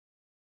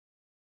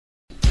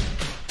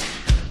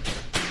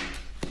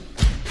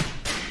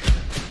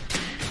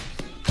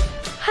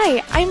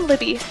Hi, I'm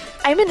Libby.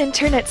 I'm an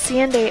intern at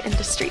C&A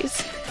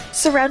Industries.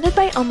 Surrounded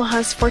by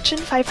Omaha's Fortune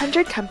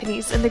 500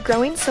 companies in the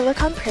growing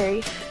Silicon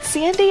Prairie,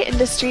 C&A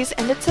Industries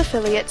and its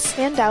affiliates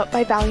stand out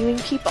by valuing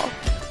people.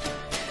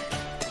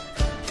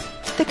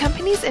 The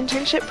company's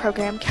internship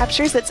program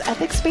captures its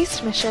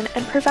ethics-based mission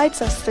and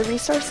provides us the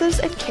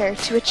resources and care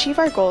to achieve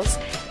our goals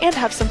and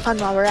have some fun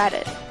while we're at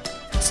it.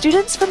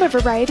 Students from a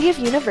variety of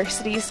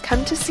universities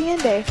come to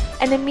C&A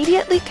and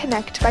immediately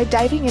connect by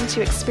diving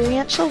into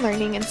experiential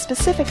learning in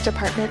specific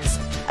departments,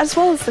 as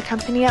well as the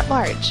company at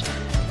large.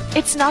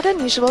 It's not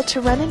unusual to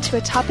run into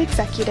a top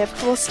executive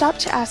who will stop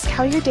to ask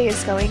how your day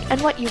is going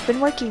and what you've been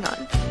working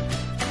on.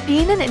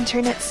 Being an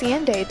intern at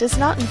C&A does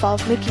not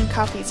involve making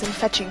copies and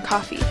fetching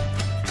coffee.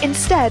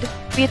 Instead,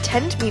 we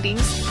attend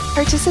meetings,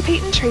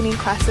 participate in training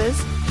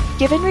classes,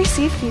 give and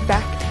receive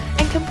feedback,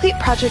 and complete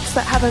projects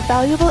that have a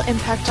valuable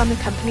impact on the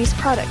company's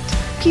product,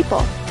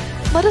 people.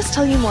 Let us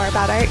tell you more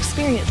about our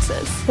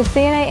experiences. The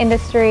C&A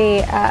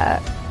Industry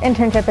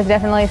internship is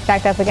definitely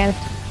stacked up against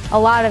a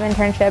lot of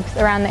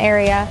internships around the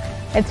area.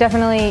 It's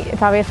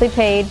obviously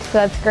paid, so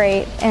that's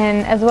great,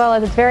 and as well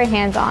as it's very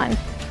hands-on.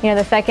 You know,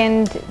 the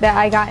second that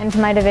I got into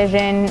my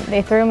division,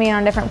 they threw me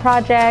on different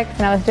projects,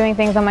 and I was doing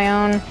things on my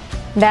own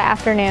that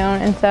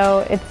afternoon, and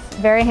so it's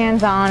very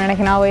hands-on, and I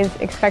can always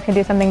expect to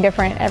do something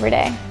different every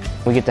day.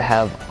 We get to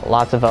have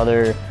lots of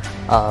other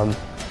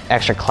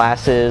extra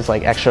classes,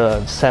 like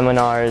extra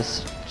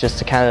seminars, just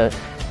to kind of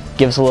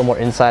give us a little more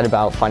insight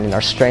about finding our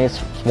strengths.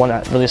 One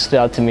that really stood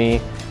out to me,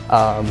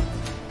 I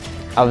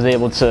was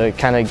able to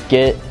kind of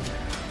get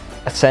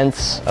a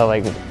sense of,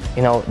 like,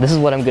 you know, this is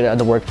what I'm good at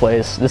the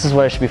workplace, this is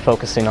what I should be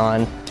focusing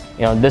on,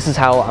 you know, this is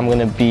how I'm going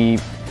to be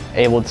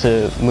able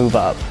to move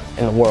up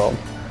in the world.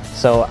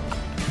 So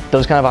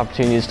those kind of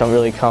opportunities don't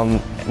really come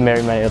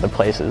very many other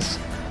places.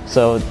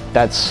 So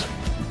that's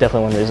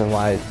definitely one reason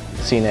why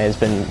C&A has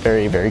been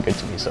very, very good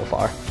to me so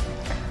far.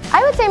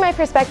 I would say my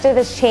perspective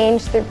has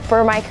changed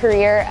for my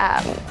career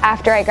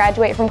after I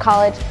graduate from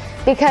college,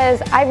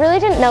 because I really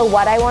didn't know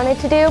what I wanted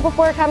to do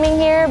before coming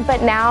here,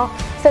 but now,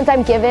 since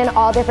I'm given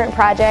all different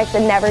projects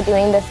and never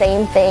doing the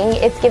same thing,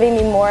 it's giving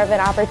me more of an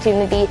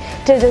opportunity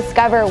to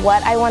discover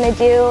what I want to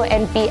do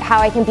and how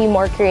I can be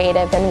more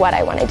creative in what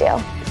I want to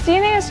do. C&A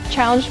has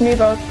challenged me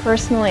both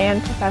personally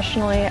and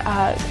professionally,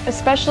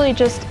 especially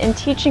just in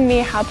teaching me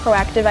how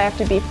proactive I have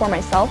to be for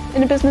myself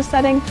in a business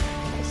setting.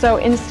 So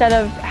instead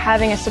of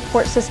having a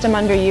support system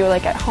under you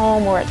like at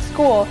home or at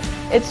school,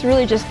 it's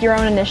really just your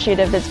own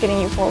initiative that's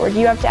getting you forward.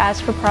 You have to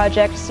ask for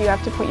projects, you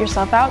have to put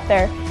yourself out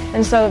there.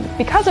 And so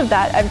because of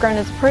that, I've grown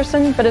as a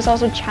person, but it's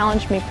also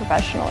challenged me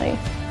professionally.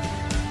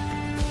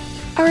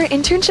 Our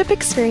internship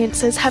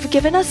experiences have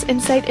given us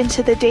insight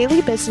into the daily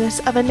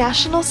business of a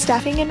national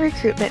staffing and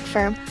recruitment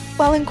firm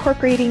while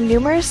incorporating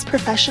numerous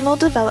professional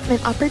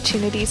development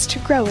opportunities to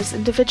grow as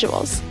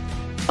individuals.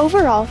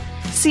 Overall,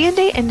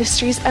 C&A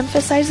Industries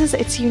emphasizes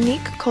its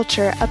unique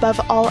culture above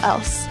all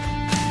else,